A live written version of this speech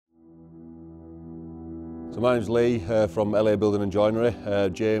So my name's Lee from A Building and Joinery.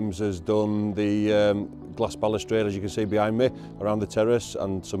 James has done the glass balustrade, as you can see behind me, around the terrace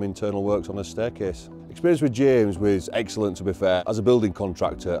and some internal works on the staircase. Experience with James was excellent, to be fair. As a building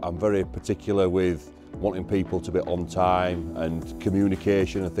contractor, I'm very particular with wanting people to be on time and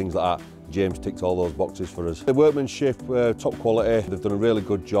communication and things like that. James ticked all those boxes for us. The workmanship, top quality. They've done a really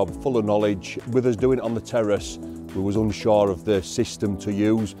good job, full of knowledge. With us doing it on the terrace, we was unsure of the system to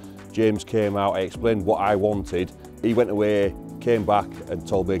use. James came out, I explained what I wanted. He went away, came back and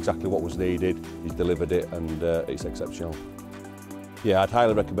told me exactly what was needed. He's delivered it and it's exceptional. Yeah, I'd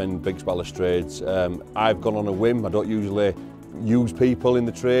highly recommend Binks Balustrades. I've gone on a whim. I don't usually use people in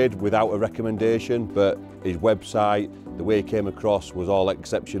the trade without a recommendation, but his website, the way he came across was all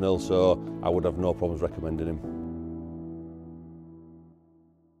exceptional, so I would have no problems recommending him.